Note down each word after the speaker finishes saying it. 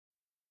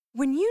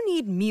When you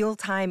need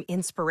mealtime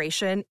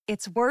inspiration,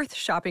 it's worth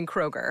shopping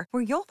Kroger,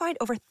 where you'll find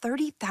over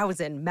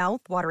 30,000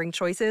 mouth-watering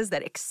choices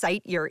that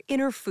excite your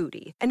inner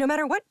foodie. And no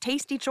matter what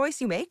tasty choice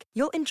you make,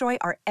 you'll enjoy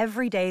our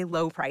everyday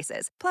low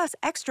prices, plus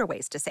extra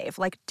ways to save,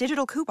 like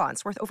digital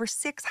coupons worth over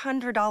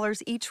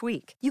 $600 each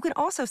week. You can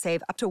also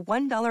save up to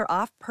 $1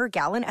 off per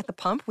gallon at the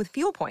pump with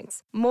fuel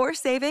points. More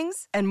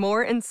savings and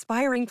more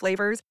inspiring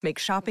flavors make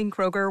shopping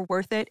Kroger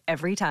worth it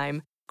every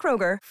time.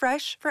 Kroger,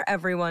 fresh for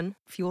everyone.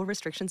 Fuel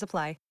restrictions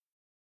apply.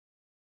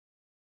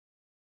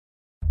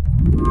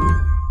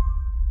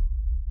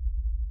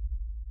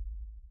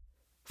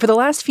 For the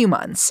last few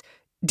months,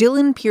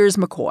 Dylan Piers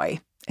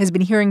McCoy has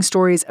been hearing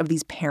stories of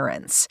these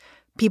parents,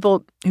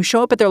 people who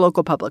show up at their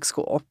local public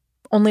school,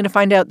 only to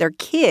find out their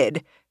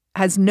kid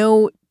has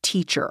no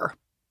teacher.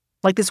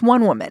 Like this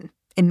one woman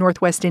in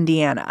Northwest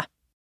Indiana.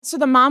 So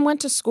the mom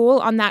went to school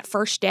on that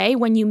first day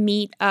when you're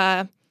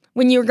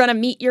going to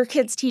meet your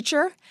kid's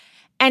teacher.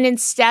 And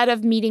instead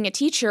of meeting a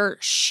teacher,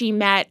 she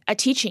met a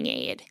teaching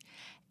aide.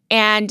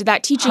 And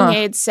that teaching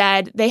aide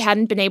said they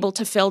hadn't been able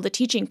to fill the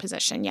teaching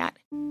position yet.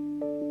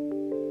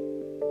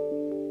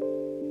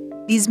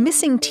 These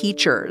missing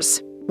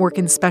teachers work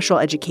in special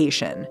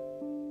education.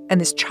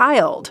 And this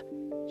child,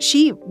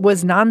 she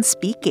was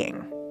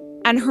non-speaking.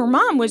 And her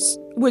mom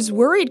was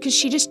worried because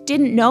she just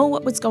didn't know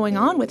what was going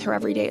on with her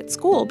every day at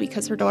school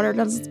because her daughter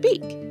doesn't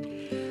speak.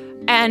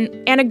 And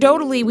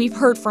anecdotally, we've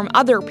heard from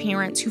other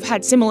parents who've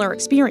had similar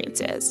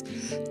experiences.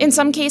 In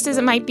some cases,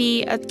 it might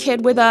be a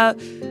kid with a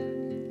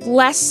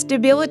less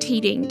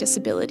debilitating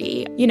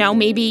disability. You know,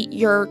 maybe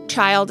your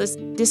child is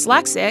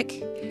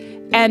dyslexic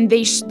and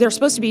they're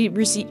supposed to be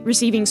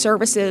receiving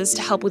services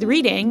to help with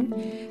reading,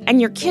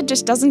 and your kid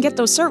just doesn't get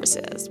those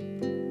services.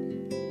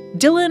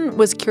 Dylan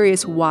was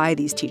curious why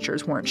these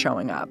teachers weren't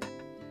showing up.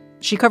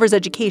 She covers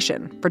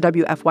education for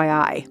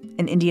WFYI,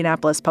 an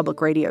Indianapolis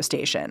public radio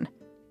station.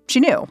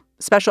 She knew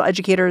special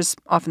educators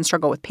often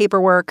struggle with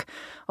paperwork,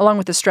 along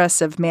with the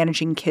stress of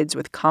managing kids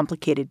with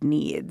complicated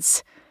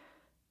needs.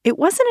 It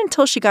wasn't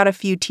until she got a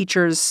few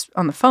teachers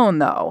on the phone,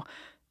 though,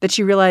 that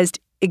she realized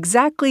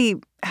exactly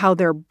how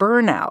their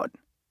burnout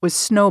was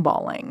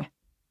snowballing.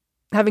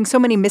 Having so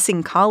many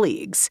missing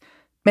colleagues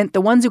meant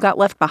the ones who got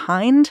left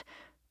behind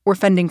were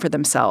fending for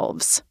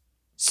themselves.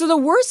 So the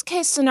worst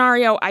case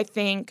scenario, I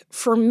think,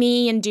 for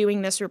me in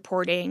doing this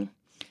reporting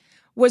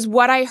was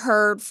what I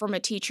heard from a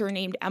teacher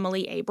named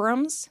Emily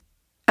Abrams.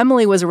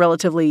 Emily was a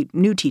relatively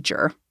new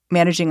teacher,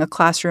 managing a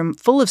classroom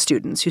full of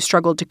students who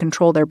struggled to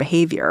control their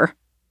behavior.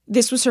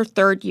 This was her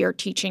third year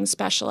teaching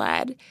special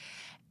ed.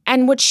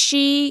 And what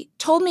she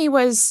told me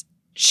was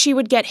she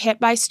would get hit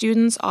by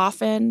students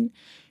often.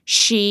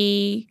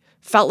 She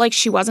felt like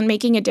she wasn't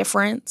making a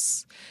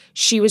difference.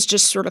 She was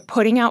just sort of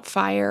putting out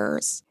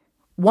fires.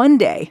 One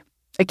day,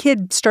 a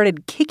kid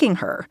started kicking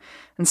her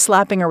and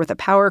slapping her with a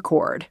power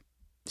cord.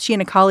 She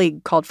and a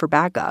colleague called for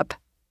backup.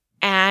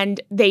 And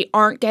they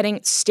aren't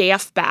getting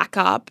staff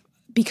backup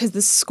because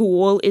the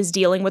school is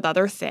dealing with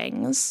other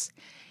things.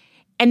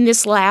 And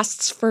this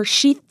lasts for,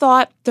 she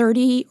thought,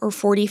 30 or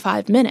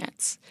 45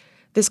 minutes,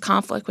 this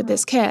conflict with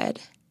this kid.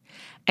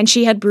 And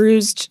she had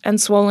bruised and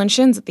swollen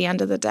shins at the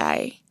end of the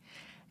day.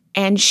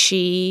 And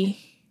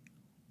she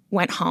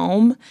went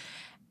home,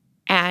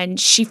 and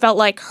she felt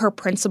like her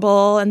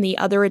principal and the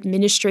other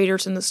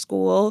administrators in the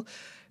school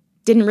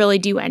didn't really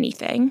do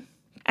anything.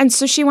 And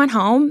so she went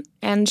home,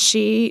 and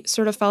she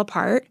sort of fell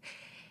apart,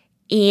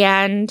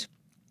 and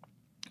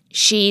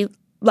she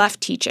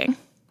left teaching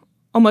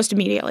almost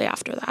immediately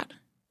after that.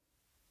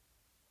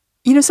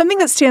 You know, something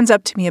that stands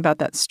up to me about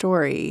that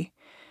story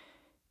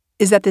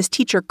is that this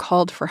teacher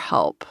called for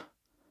help,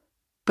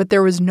 but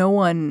there was no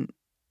one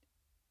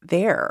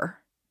there.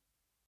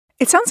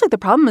 It sounds like the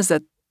problem is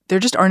that there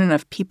just aren't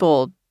enough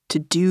people to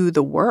do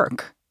the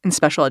work in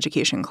special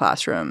education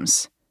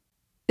classrooms.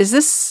 Is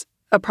this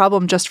a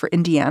problem just for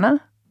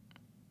Indiana?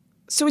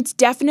 So it's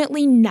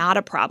definitely not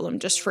a problem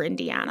just for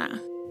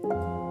Indiana.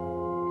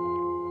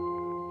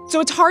 So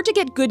it's hard to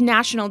get good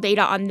national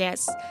data on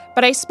this,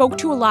 but I spoke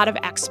to a lot of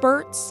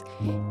experts,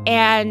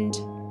 and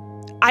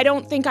I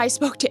don't think I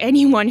spoke to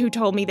anyone who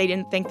told me they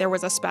didn't think there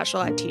was a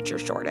special ed teacher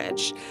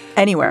shortage.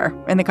 Anywhere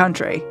in the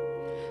country.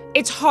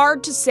 It's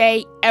hard to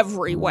say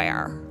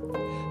everywhere,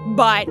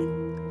 but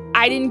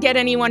I didn't get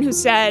anyone who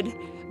said,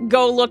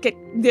 go look at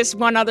this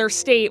one other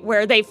state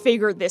where they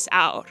figured this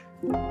out.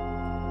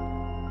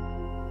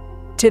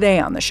 Today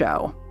on the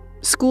show,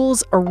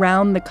 schools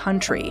around the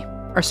country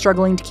are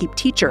struggling to keep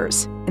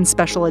teachers in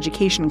special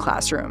education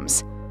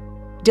classrooms.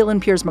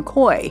 Dylan Piers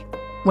McCoy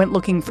went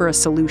looking for a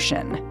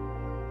solution.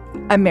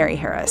 I'm Mary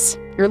Harris.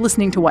 You're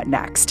listening to What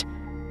Next?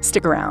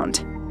 Stick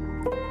around.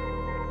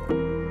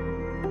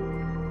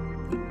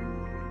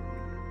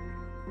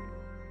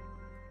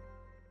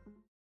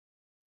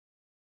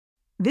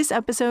 This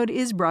episode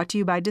is brought to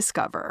you by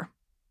Discover.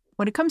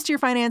 When it comes to your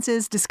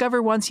finances,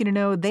 Discover wants you to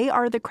know they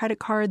are the credit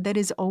card that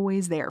is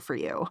always there for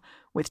you.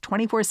 With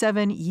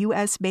 24/7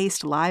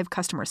 U.S.-based live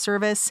customer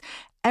service,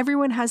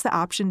 everyone has the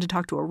option to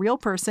talk to a real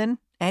person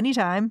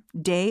anytime,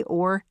 day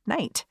or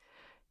night.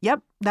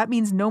 Yep, that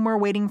means no more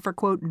waiting for,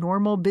 quote,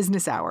 normal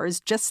business hours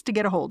just to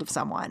get a hold of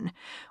someone.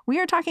 We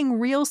are talking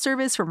real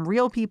service from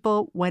real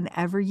people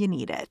whenever you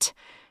need it.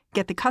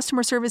 Get the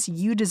customer service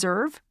you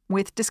deserve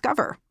with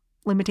Discover.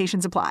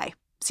 Limitations apply.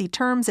 See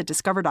terms at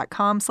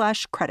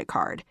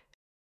discover.com/creditcard.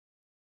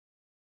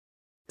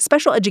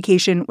 Special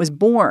education was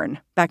born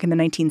back in the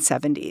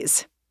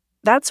 1970s.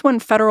 That's when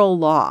federal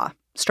law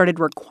started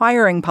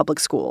requiring public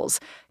schools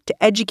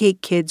to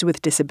educate kids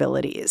with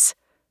disabilities.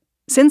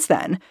 Since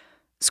then,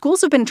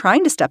 schools have been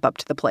trying to step up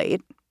to the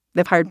plate.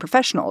 They've hired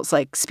professionals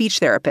like speech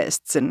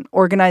therapists and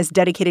organized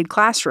dedicated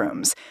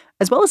classrooms,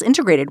 as well as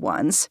integrated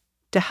ones,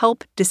 to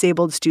help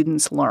disabled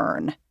students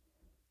learn.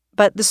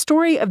 But the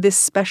story of this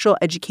special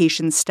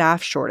education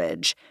staff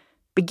shortage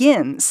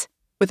begins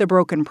with a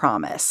broken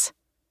promise.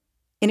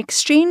 In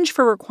exchange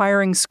for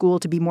requiring school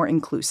to be more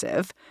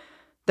inclusive,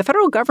 the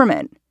federal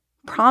government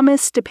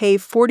promised to pay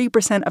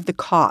 40% of the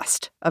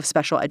cost of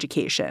special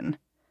education.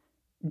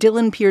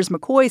 Dylan Piers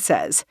McCoy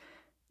says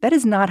that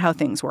is not how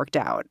things worked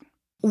out.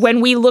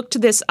 When we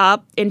looked this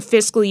up in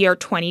fiscal year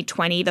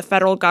 2020, the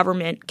federal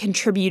government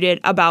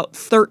contributed about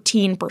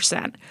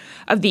 13%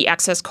 of the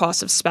excess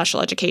cost of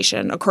special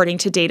education, according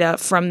to data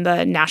from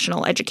the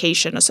National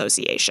Education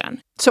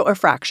Association. So a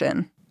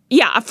fraction.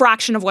 Yeah, a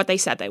fraction of what they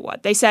said they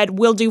would. They said,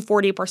 we'll do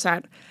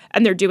 40%,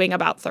 and they're doing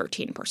about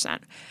 13%.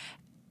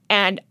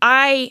 And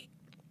I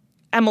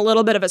am a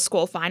little bit of a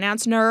school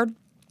finance nerd,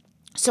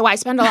 so I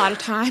spend a lot of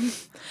time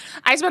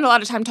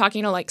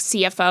talking to like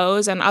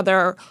CFOs and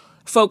other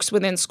folks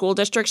within school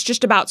districts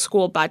just about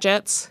school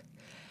budgets.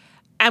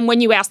 And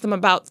when you ask them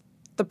about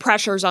the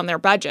pressures on their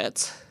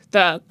budgets,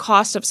 the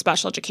cost of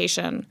special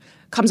education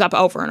comes up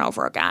over and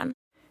over again.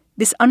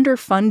 This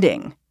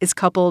underfunding is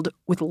coupled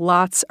with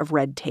lots of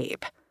red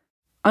tape.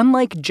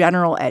 Unlike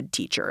general ed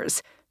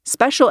teachers,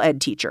 special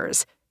ed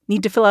teachers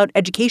need to fill out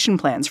education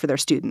plans for their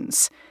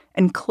students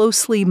and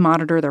closely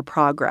monitor their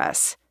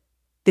progress.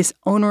 This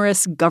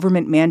onerous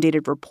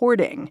government-mandated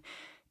reporting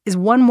is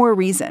one more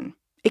reason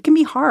it can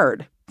be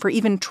hard for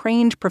even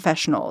trained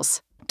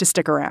professionals to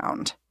stick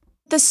around.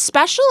 The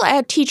special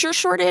ed teacher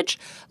shortage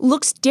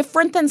looks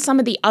different than some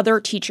of the other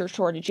teacher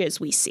shortages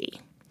we see.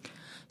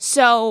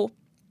 So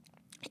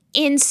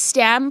in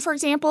STEM, for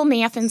example,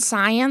 math and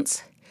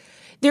science,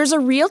 there's a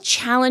real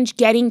challenge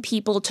getting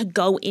people to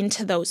go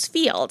into those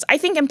fields. I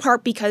think in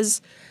part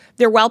because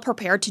they're well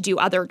prepared to do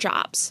other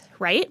jobs,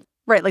 right?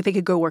 Right, like they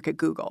could go work at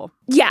Google.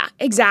 Yeah,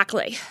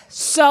 exactly.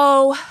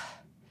 So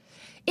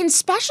in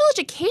special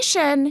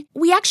education,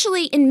 we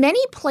actually, in many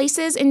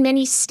places, in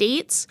many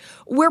states,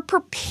 we're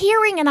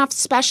preparing enough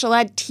special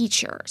ed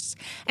teachers.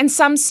 And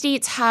some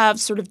states have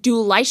sort of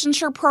dual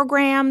licensure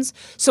programs.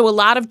 So a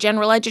lot of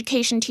general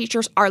education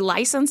teachers are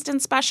licensed in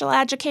special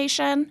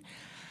education.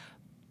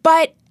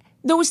 But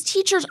those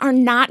teachers are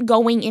not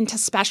going into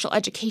special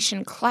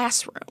education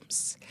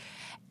classrooms.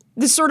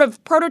 The sort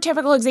of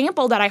prototypical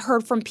example that I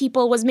heard from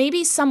people was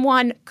maybe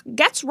someone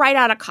gets right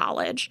out of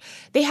college.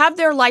 They have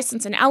their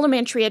license in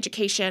elementary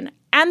education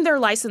and their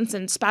license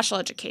in special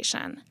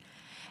education,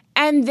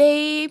 and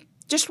they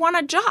just want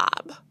a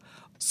job.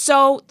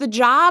 So the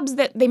jobs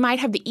that they might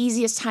have the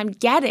easiest time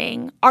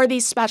getting are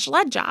these special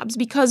ed jobs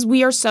because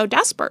we are so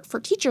desperate for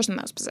teachers in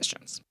those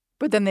positions.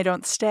 But then they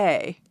don't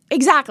stay.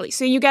 Exactly.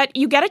 So you get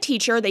a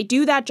teacher, they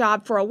do that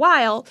job for a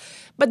while,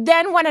 but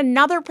then when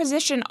another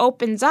position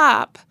opens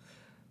up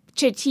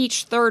to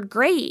teach third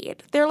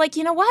grade, they're like,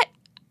 you know what?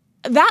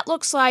 That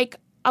looks like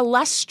a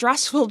less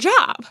stressful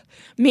job.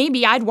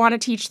 Maybe I'd want to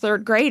teach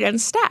third grade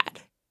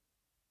instead.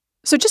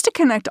 So just to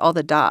connect all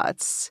the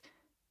dots,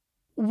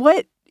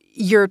 what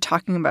you're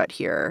talking about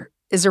here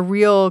is a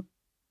real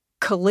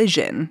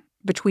collision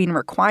between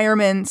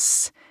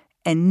requirements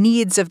and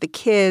needs of the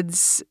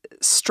kids,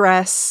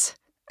 stress.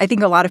 I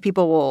think a lot of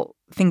people will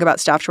think about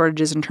staff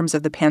shortages in terms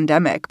of the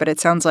pandemic, but it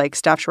sounds like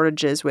staff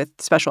shortages with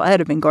special ed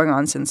have been going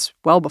on since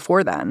well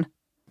before then.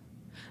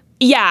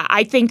 Yeah,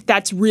 I think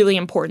that's really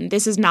important.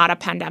 This is not a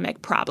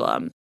pandemic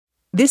problem.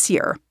 This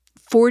year,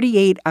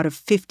 48 out of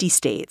 50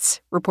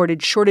 states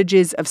reported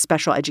shortages of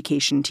special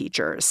education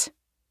teachers.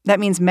 That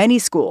means many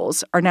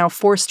schools are now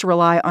forced to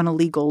rely on a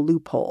legal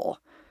loophole.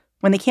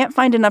 When they can't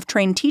find enough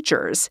trained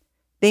teachers,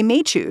 they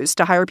may choose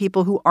to hire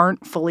people who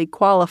aren't fully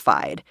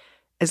qualified,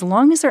 as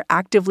long as they're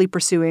actively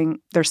pursuing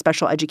their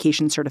special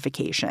education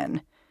certification.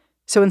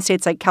 So in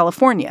states like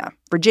California,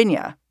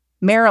 Virginia,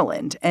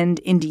 Maryland, and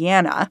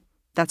Indiana,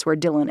 that's where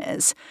Dylan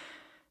is,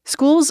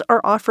 schools are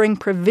offering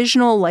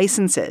provisional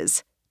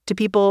licenses to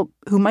people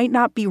who might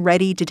not be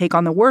ready to take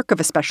on the work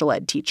of a special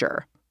ed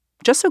teacher,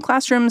 just so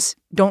classrooms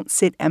don't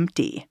sit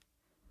empty.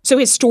 So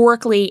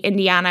historically,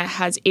 Indiana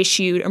has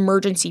issued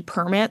emergency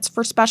permits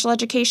for special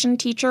education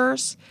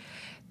teachers.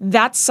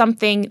 That's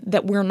something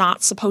that we're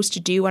not supposed to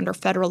do under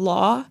federal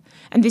law.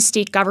 And the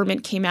state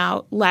government came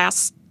out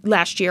last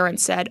year and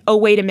said, oh,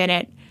 wait a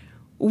minute,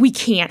 we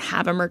can't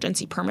have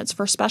emergency permits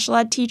for special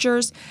ed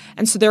teachers.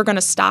 And so they're going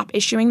to stop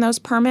issuing those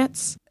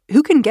permits.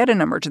 Who can get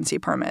an emergency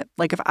permit?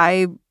 Like if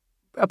I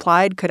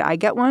applied, could I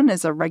get one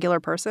as a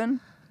regular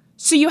person?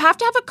 So you have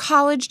to have a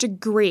college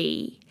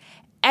degree.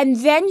 And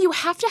then you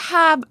have to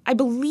have, I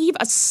believe,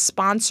 a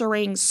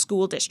sponsoring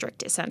school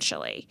district,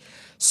 essentially.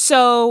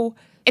 So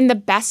in the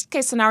best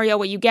case scenario,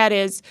 what you get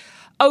is,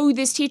 oh,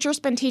 this teacher's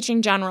been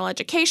teaching general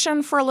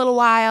education for a little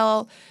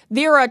while.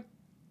 They're a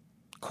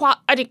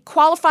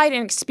qualified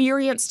and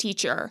experienced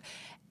teacher,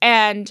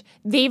 and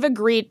they've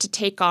agreed to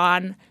take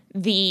on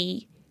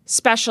the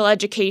special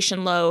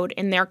education load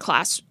in their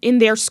class, in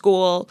their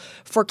school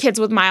for kids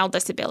with mild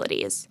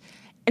disabilities.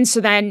 And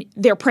so then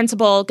their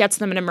principal gets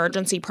them an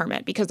emergency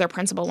permit because their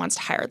principal wants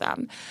to hire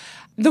them.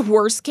 The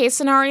worst case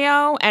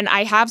scenario, and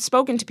I have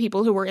spoken to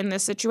people who were in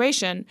this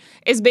situation,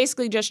 is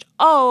basically just,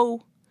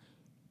 oh,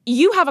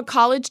 you have a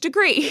college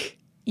degree.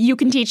 You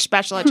can teach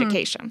special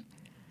education.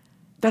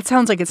 That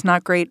sounds like it's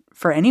not great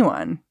for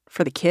anyone,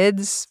 for the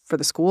kids, for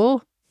the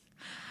school.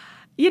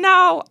 You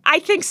know, I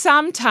think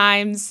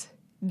sometimes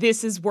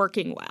this is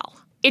working well.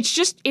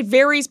 It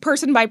varies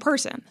person by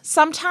person.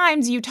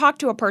 Sometimes you talk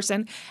to a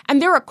person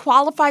and they're a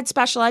qualified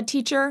special ed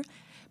teacher,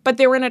 but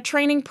they're in a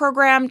training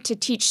program to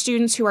teach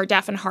students who are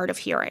deaf and hard of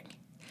hearing.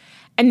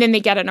 And then they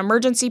get an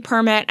emergency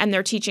permit and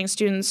they're teaching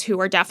students who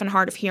are deaf and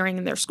hard of hearing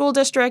in their school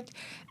district,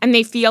 and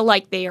they feel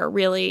like they are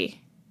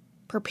really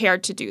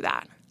prepared to do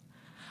that.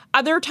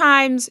 Other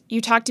times you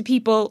talk to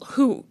people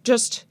who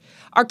just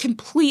are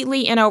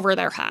completely in over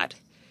their head.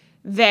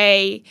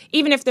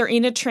 Even if they're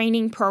in a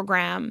training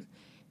program,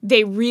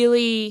 they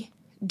really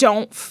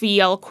don't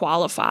feel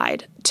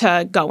qualified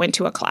to go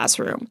into a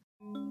classroom.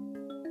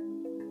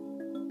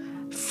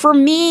 For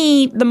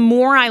me, the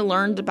more I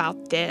learned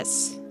about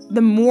this,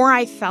 the more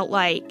I felt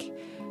like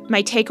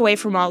my takeaway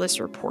from all this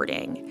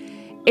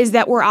reporting is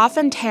that we're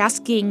often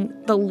tasking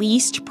the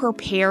least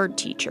prepared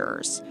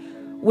teachers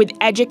with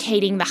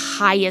educating the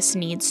highest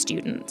need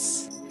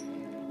students.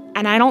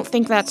 And I don't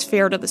think that's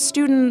fair to the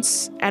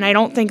students, and I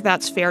don't think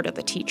that's fair to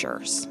the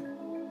teachers.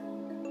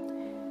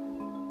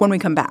 When we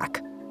come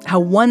back, how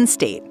one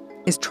state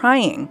is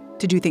trying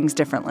to do things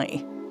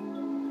differently.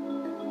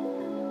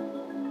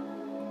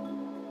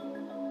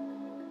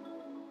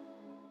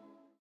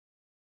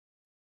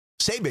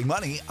 Saving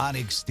money on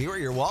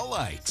exterior wall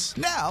lights.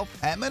 Now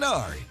at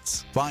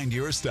Menards. Find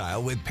your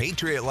style with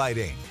Patriot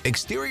Lighting.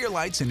 Exterior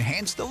lights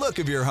enhance the look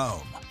of your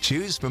home.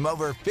 Choose from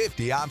over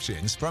 50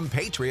 options from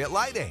Patriot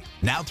Lighting.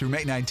 Now through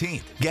May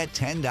 19th, get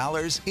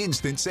 $10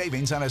 instant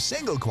savings on a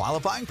single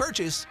qualifying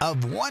purchase of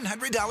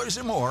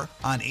 $100 or more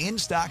on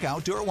in-stock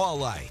outdoor wall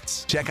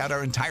lights. Check out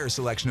our entire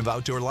selection of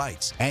outdoor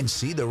lights and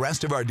see the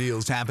rest of our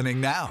deals happening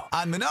now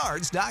on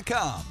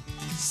Menards.com.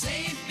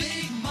 Save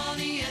big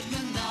money at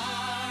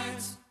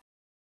Menards.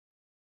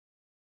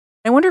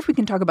 I wonder if we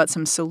can talk about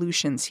some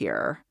solutions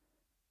here.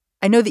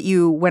 I know that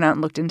you went out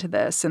and looked into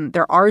this, and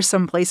there are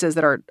some places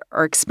that are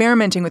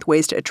experimenting with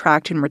ways to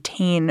attract and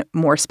retain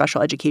more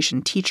special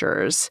education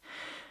teachers.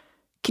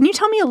 Can you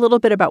tell me a little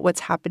bit about what's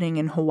happening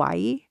in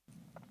Hawaii?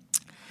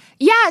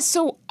 Yeah,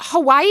 so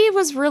Hawaii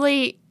was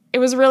really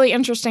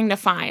interesting to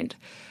find.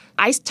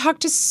 I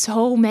talked to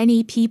so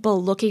many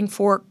people looking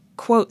for,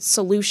 quote,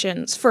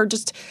 solutions for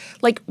just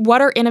like what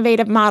are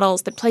innovative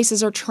models that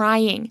places are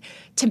trying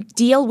to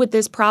deal with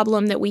this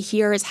problem that we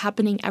hear is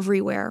happening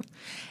everywhere.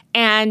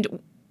 And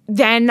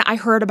then I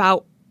heard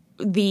about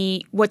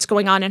what's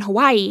going on in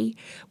Hawaii,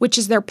 which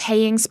is they're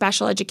paying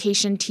special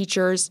education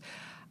teachers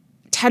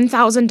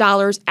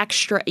 $10,000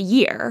 extra a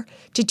year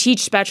to teach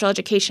special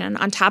education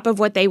on top of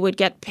what they would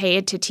get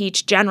paid to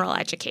teach general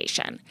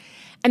education.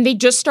 And they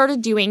just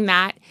started doing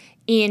that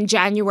in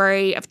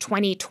January of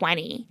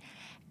 2020.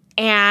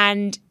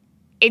 And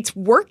it's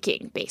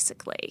working,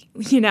 basically.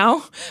 You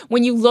know,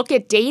 when you look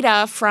at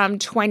data from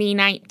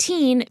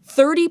 2019,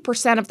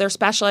 30% of their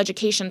special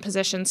education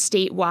positions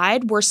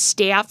statewide were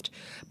staffed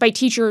by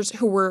teachers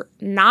who were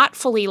not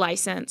fully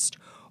licensed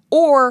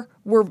or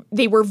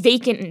they were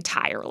vacant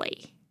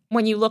entirely.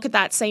 When you look at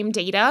that same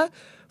data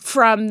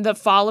from the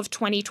fall of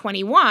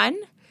 2021,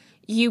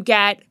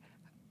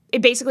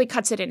 it basically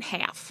cuts it in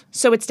half.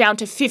 So it's down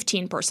to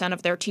 15%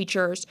 of their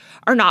teachers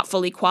are not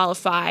fully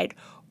qualified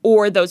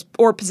or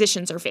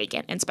positions are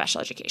vacant in special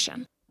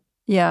education.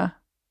 Yeah.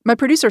 My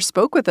producer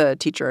spoke with a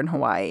teacher in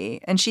Hawaii,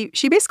 and she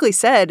basically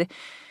said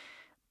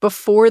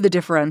before the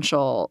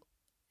differential,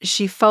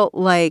 she felt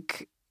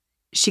like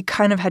she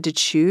kind of had to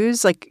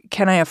choose, like,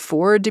 can I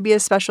afford to be a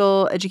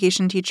special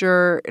education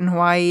teacher in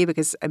Hawaii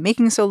because I'm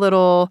making so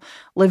little,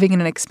 living in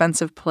an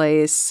expensive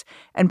place,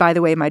 and by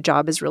the way, my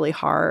job is really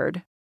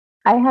hard.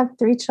 I have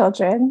 3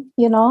 children,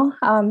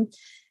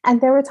 and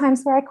there were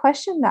times where I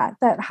questioned that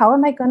how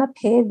am I going to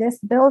pay this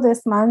bill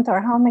this month, or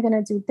how am I going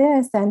to do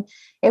this? And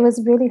it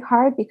was really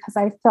hard because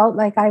I felt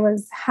like I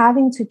was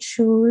having to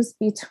choose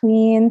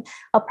between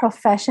a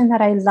profession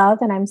that I love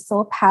and I'm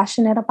so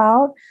passionate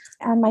about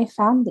and my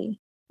family.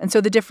 And so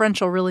the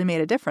differential really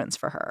made a difference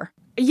for her.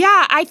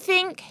 Yeah, I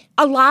think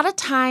a lot of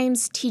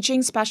times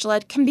teaching special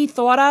ed can be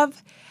thought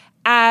of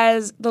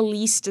as the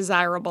least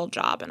desirable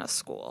job in a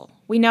school.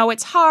 We know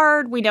it's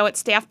hard. We know it's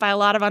staffed by a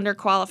lot of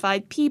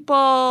underqualified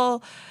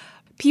people.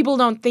 People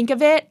don't think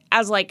of it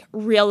as like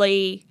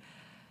really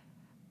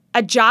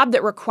a job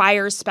that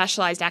requires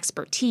specialized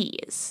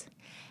expertise.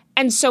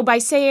 And so by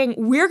saying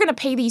we're going to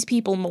pay these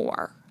people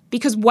more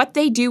because what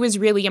they do is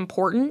really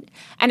important,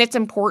 and it's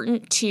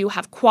important to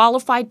have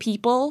qualified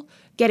people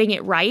getting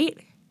it right,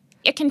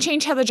 it can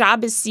change how the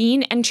job is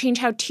seen and change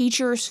how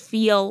teachers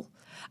feel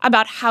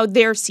about how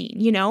they're seen,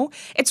 you know?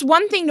 It's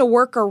one thing to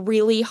work a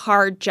really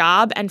hard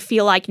job and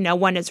feel like no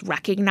one is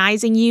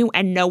recognizing you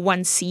and no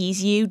one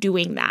sees you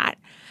doing that.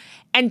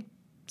 And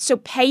so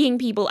paying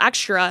people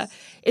extra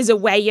is a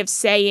way of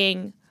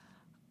saying,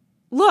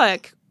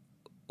 look,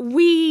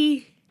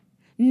 we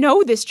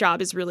know this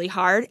job is really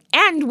hard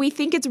and we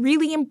think it's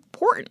really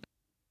important.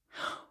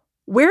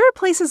 Where are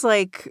places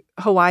like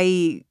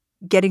Hawaii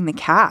getting the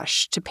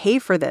cash to pay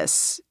for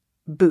this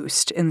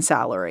boost in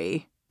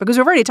salary? Because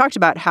we've already talked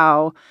about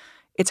how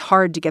it's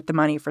hard to get the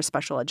money for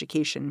special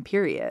education,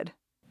 period.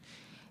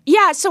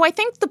 Yeah, so I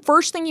think the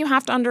first thing you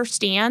have to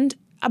understand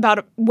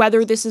about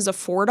whether this is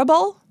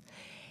affordable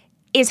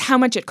is how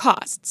much it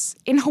costs.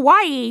 In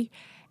Hawaii,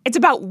 it's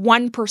about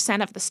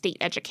 1% of the state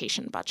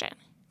education budget.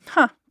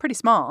 Huh, pretty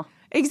small.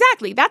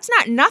 Exactly. That's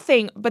not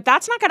nothing, but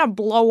that's not going to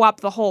blow up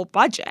the whole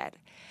budget.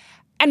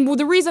 And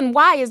the reason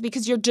why is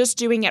because you're just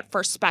doing it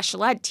for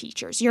special ed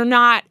teachers. You're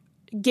not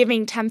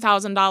giving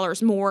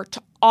 $10,000 more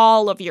to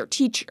all of your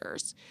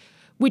teachers,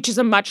 which is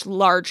a much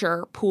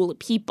larger pool of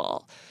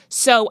people.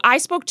 So I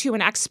spoke to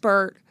an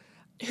expert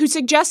who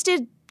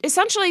suggested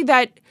essentially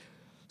that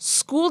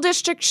school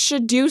districts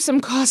should do some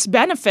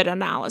cost-benefit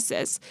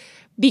analysis,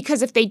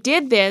 because if they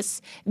did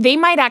this, they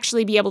might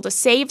actually be able to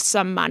save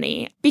some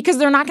money because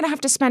they're not going to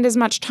have to spend as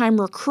much time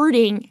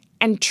recruiting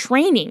and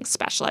training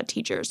special ed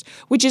teachers,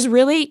 which is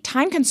really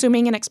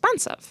time-consuming and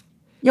expensive.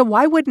 Yeah,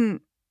 why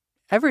wouldn't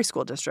every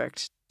school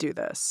district do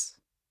this?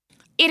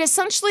 It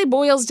essentially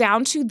boils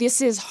down to this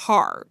is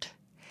hard.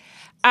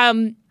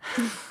 And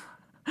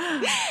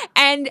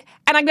I'm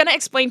going to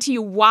explain to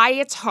you why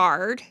it's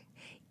hard,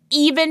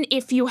 even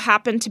if you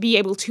happen to be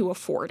able to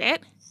afford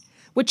it,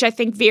 which I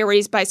think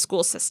varies by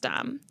school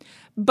system.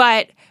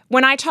 But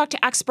when I talk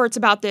to experts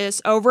about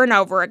this over and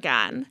over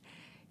again,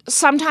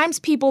 sometimes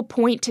people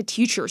point to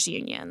teachers'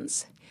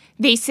 unions.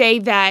 They say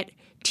that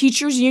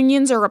teachers'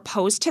 unions are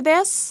opposed to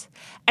this,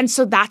 and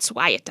so that's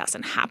why it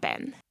doesn't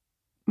happen.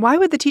 Why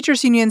would the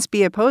teachers' unions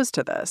be opposed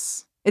to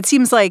this? It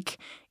seems like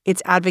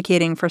it's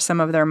advocating for some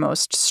of their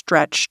most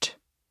stretched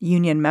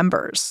union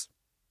members.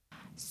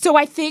 So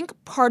I think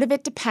part of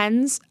it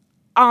depends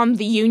on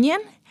the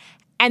union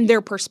and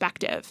their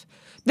perspective.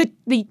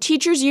 The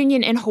teachers'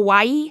 union in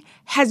Hawaii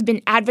has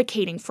been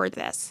advocating for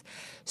this.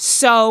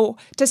 So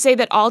to say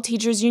that all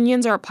teachers'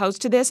 unions are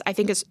opposed to this, I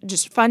think is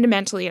just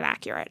fundamentally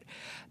inaccurate.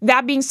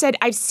 That being said,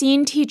 I've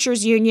seen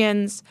teachers'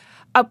 unions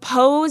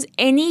oppose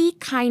any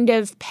kind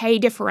of pay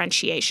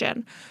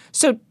differentiation.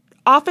 So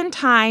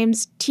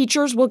oftentimes,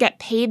 teachers will get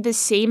paid the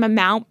same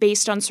amount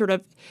based on sort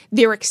of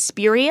their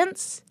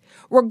experience,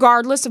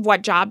 regardless of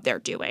what job they're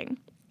doing.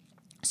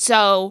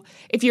 So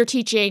if you're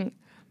teaching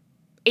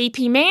AP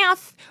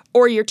math,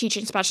 or you're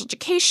teaching special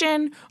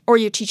education, or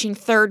you're teaching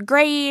third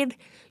grade,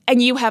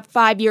 and you have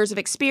 5 years of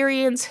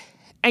experience,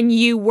 and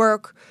you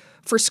work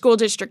for school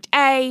district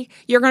A,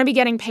 you're going to be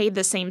getting paid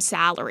the same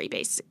salary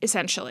base,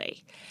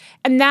 essentially.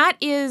 And that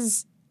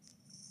is,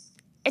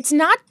 it's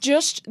not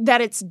just that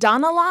it's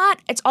done a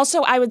lot, it's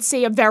also, I would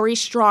say, a very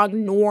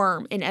strong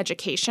norm in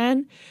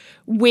education,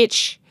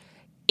 which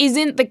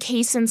isn't the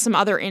case in some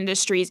other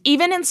industries,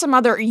 even in some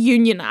other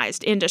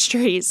unionized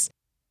industries.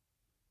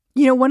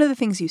 You know, one of the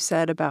things you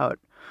said about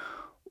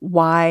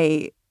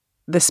why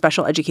the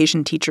special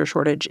education teacher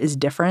shortage is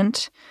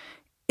different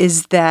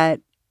is that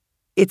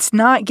it's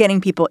not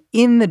getting people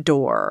in the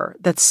door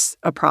that's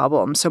a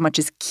problem so much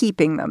as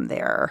keeping them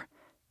there.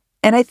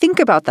 And I think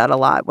about that a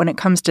lot when it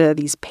comes to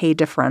these pay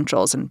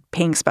differentials and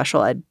paying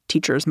special ed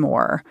teachers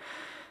more,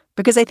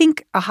 because I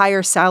think a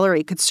higher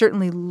salary could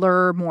certainly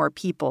lure more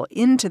people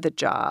into the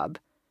job,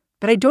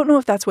 but I don't know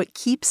if that's what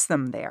keeps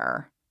them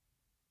there.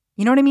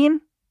 You know what I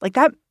mean? Like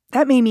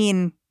that may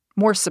mean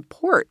more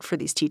support for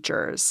these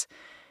teachers.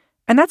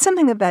 And that's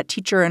something that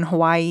teacher in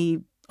Hawaii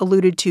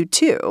alluded to,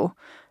 too.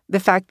 The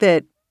fact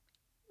that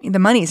the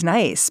money's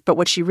nice, but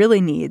what she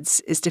really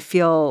needs is to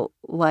feel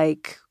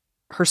like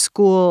her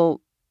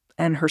school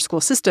and her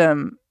school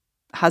system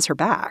has her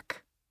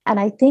back. And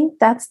I think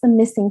that's the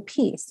missing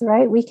piece,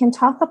 right? We can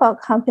talk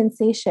about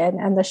compensation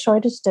and the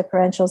shortage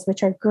differentials,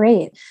 which are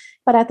great.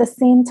 But at the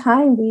same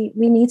time, we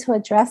need to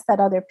address that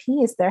other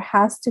piece. There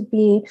has to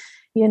be,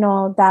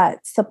 that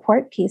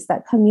support piece,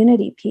 that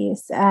community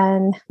piece.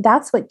 And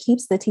that's what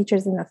keeps the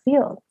teachers in the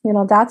field.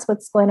 That's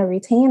what's going to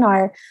retain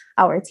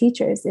our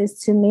teachers, is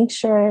to make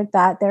sure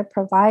that they're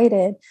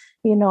provided,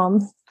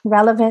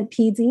 relevant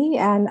PD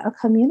and a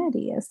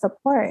community of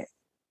support.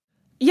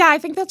 Yeah, I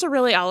think that's a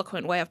really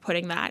eloquent way of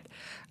putting that.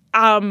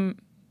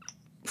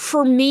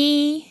 For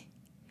me,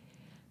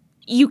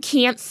 you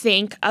can't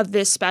think of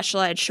this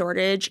special ed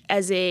shortage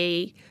as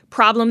a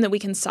problem that we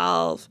can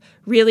solve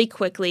really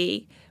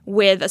quickly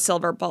with a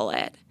silver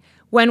bullet.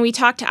 when we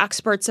talked to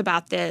experts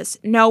about this,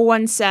 no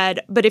one said,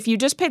 but if you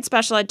just paid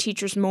special ed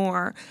teachers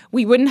more,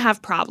 we wouldn't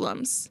have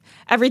problems.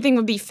 Everything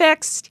would be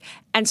fixed,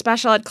 and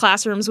special ed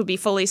classrooms would be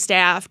fully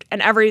staffed,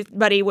 and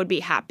everybody would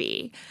be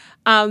happy.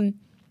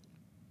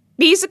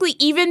 Basically,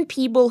 even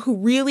people who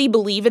really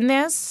believe in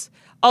this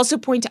also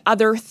point to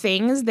other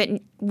things that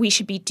we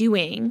should be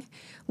doing,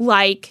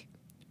 like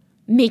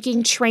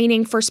making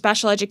training for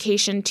special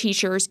education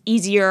teachers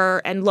easier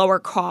and lower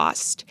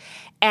cost,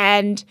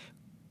 and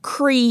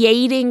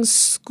creating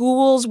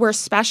schools where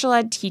special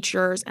ed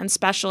teachers and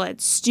special ed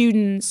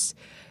students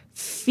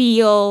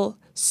feel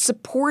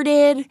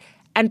supported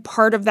and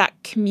part of that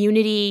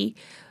community.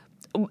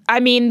 I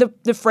mean,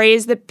 the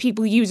phrase that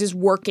people use is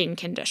working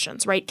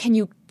conditions, right?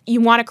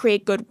 You want to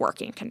create good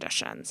working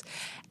conditions.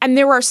 And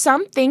there are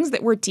some things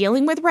that we're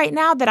dealing with right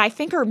now that I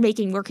think are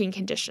making working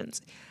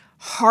conditions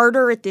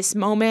harder at this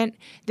moment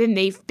than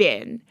they've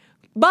been.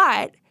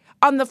 But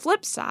on the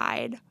flip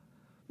side,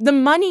 the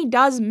money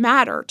does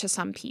matter to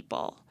some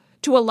people,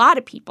 to a lot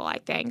of people, I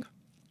think.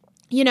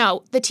 You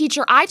know, the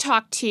teacher I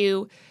talked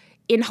to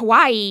in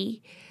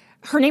Hawaii,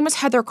 her name was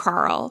Heather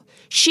Carl.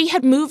 She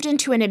had moved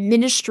into an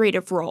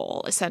administrative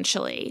role,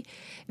 essentially,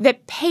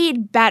 that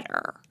paid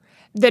better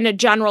than a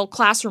general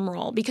classroom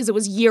role because it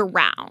was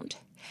year-round.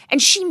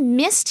 And she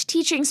missed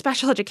teaching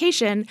special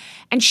education,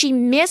 and she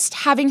missed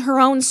having her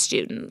own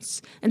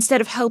students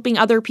instead of helping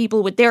other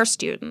people with their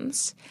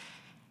students.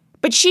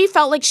 But she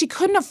felt like she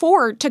couldn't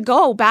afford to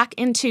go back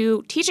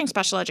into teaching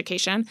special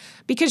education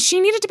because she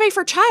needed to pay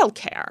for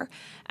childcare.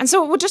 And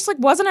so it just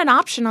wasn't an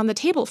option on the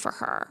table for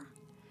her.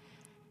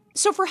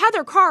 So for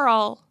Heather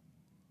Carl,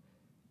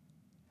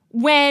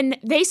 when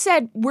they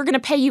said, we're going to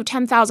pay you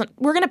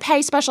we're going to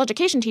pay special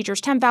education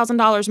teachers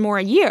 $10,000 more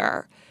a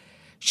year,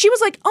 she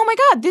was like, oh my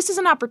God, this is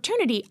an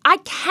opportunity. I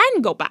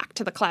can go back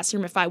to the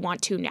classroom if I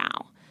want to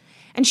now.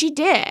 And she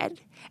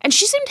did. And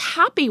she seemed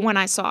happy when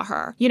I saw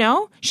her, you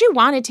know? She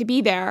wanted to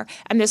be there,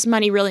 and this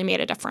money really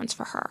made a difference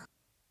for her.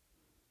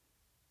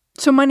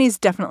 So money's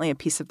definitely a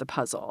piece of the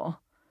puzzle.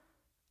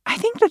 I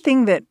think the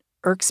thing that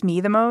irks me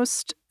the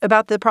most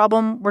about the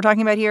problem we're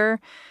talking about here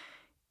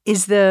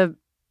is the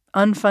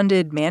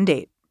unfunded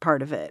mandate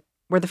part of it,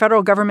 where the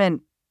federal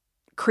government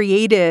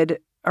created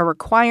a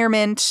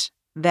requirement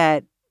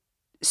that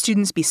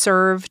students be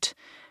served,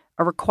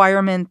 a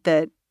requirement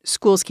that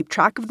schools keep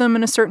track of them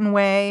in a certain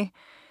way,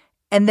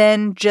 and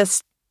then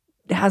just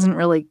hasn't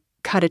really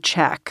cut a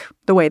check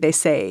the way they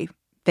say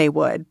they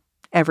would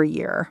every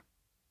year.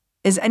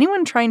 Is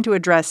anyone trying to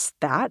address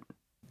that?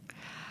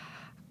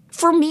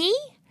 For me,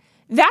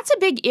 that's a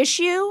big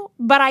issue,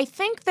 but I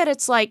think that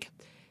it's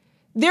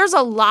there's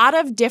a lot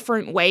of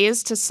different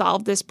ways to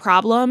solve this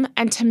problem.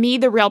 And to me,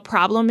 the real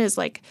problem is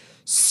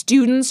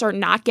students are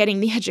not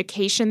getting the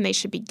education they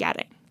should be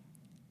getting.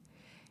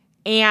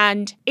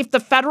 And if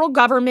the federal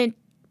government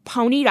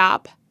ponied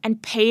up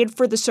and paid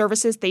for the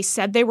services they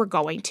said they were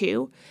going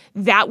to,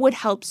 that would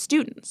help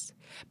students.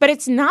 But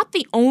it's not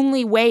the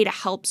only way to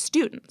help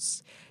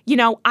students. You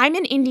know, I'm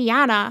in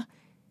Indiana.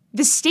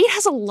 The state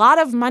has a lot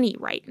of money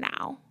right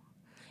now.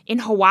 In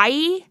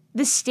Hawaii,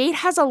 the state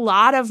has a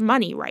lot of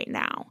money right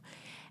now.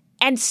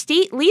 And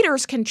state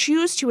leaders can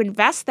choose to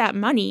invest that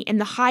money in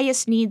the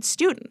highest need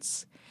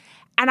students.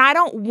 And I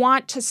don't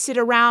want to sit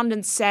around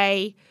and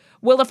say,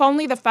 well, if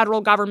only the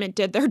federal government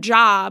did their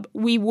job,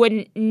 we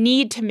wouldn't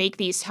need to make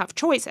these tough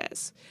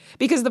choices.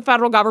 Because the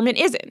federal government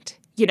isn't.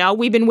 You know,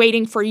 we've been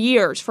waiting for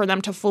years for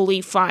them to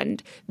fully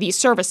fund these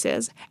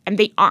services, and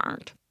they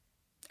aren't.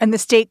 And the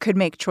state could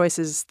make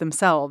choices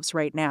themselves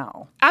right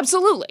now.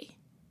 Absolutely.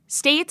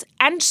 States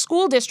and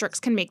school districts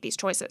can make these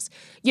choices.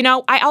 You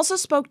know, I also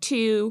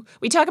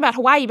we talk about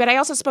Hawaii, but I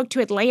also spoke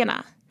to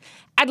Atlanta.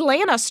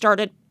 Atlanta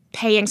started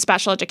paying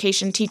special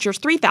education teachers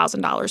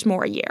 $3,000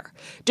 more a year.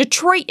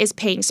 Detroit is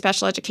paying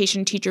special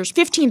education teachers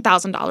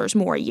 $15,000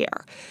 more a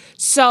year.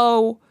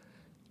 So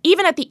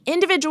even at the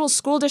individual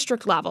school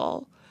district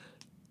level,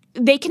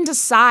 they can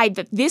decide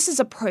that this is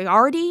a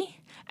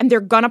priority and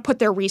they're going to put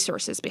their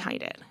resources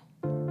behind it.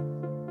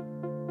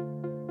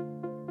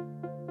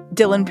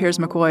 Dylan Piers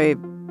McCoy,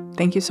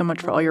 thank you so much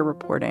for all your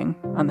reporting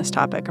on this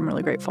topic. I'm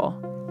really grateful.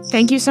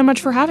 Thank you so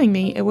much for having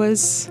me. It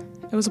was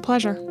a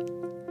pleasure.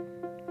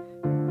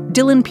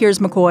 Dylan Piers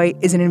McCoy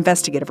is an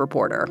investigative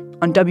reporter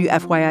on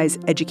WFYI's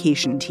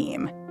education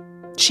team.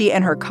 She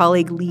and her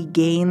colleague Lee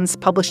Gaines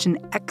published an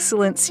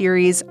excellent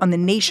series on the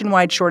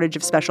nationwide shortage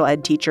of special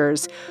ed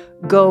teachers.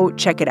 Go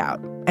check it out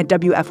at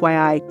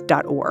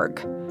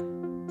WFYI.org.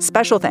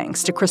 Special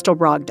thanks to Crystal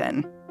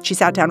Brogdon. She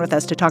sat down with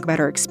us to talk about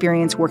her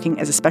experience working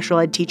as a special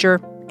ed teacher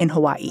in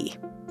Hawaii.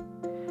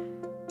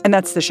 And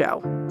that's the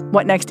show.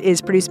 What Next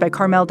is produced by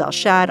Carmel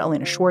Delshad,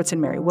 Elena Schwartz, and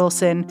Mary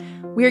Wilson.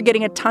 We are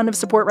getting a ton of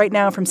support right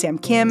now from Sam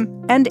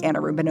Kim and Anna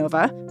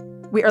Rubinova.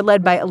 We are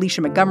led by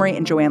Alicia Montgomery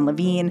and Joanne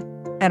Levine.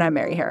 And I'm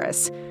Mary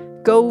Harris.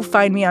 Go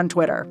find me on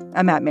Twitter.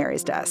 I'm at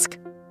Mary's Desk.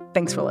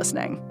 Thanks for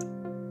listening.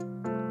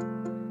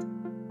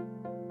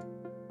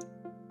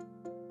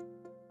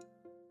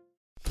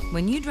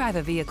 When you drive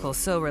a vehicle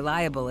so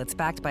reliable it's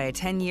backed by a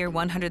 10-year,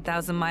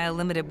 100,000-mile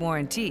limited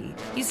warranty,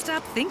 you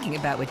stop thinking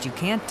about what you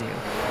can't do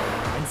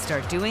and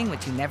start doing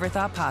what you never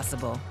thought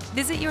possible.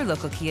 Visit your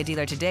local Kia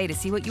dealer today to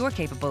see what you're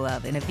capable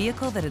of in a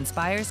vehicle that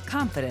inspires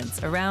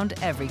confidence around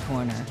every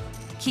corner.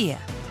 Kia,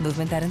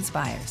 movement that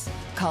inspires.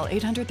 Call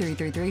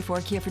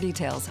 800-333-4KIA for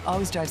details.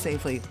 Always drive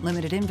safely.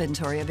 Limited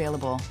inventory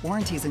available.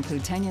 Warranties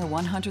include 10-year,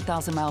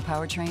 100,000-mile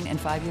powertrain and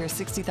 5-year,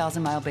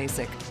 60,000-mile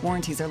basic.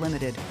 Warranties are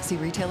limited. See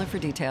retailer for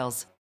details.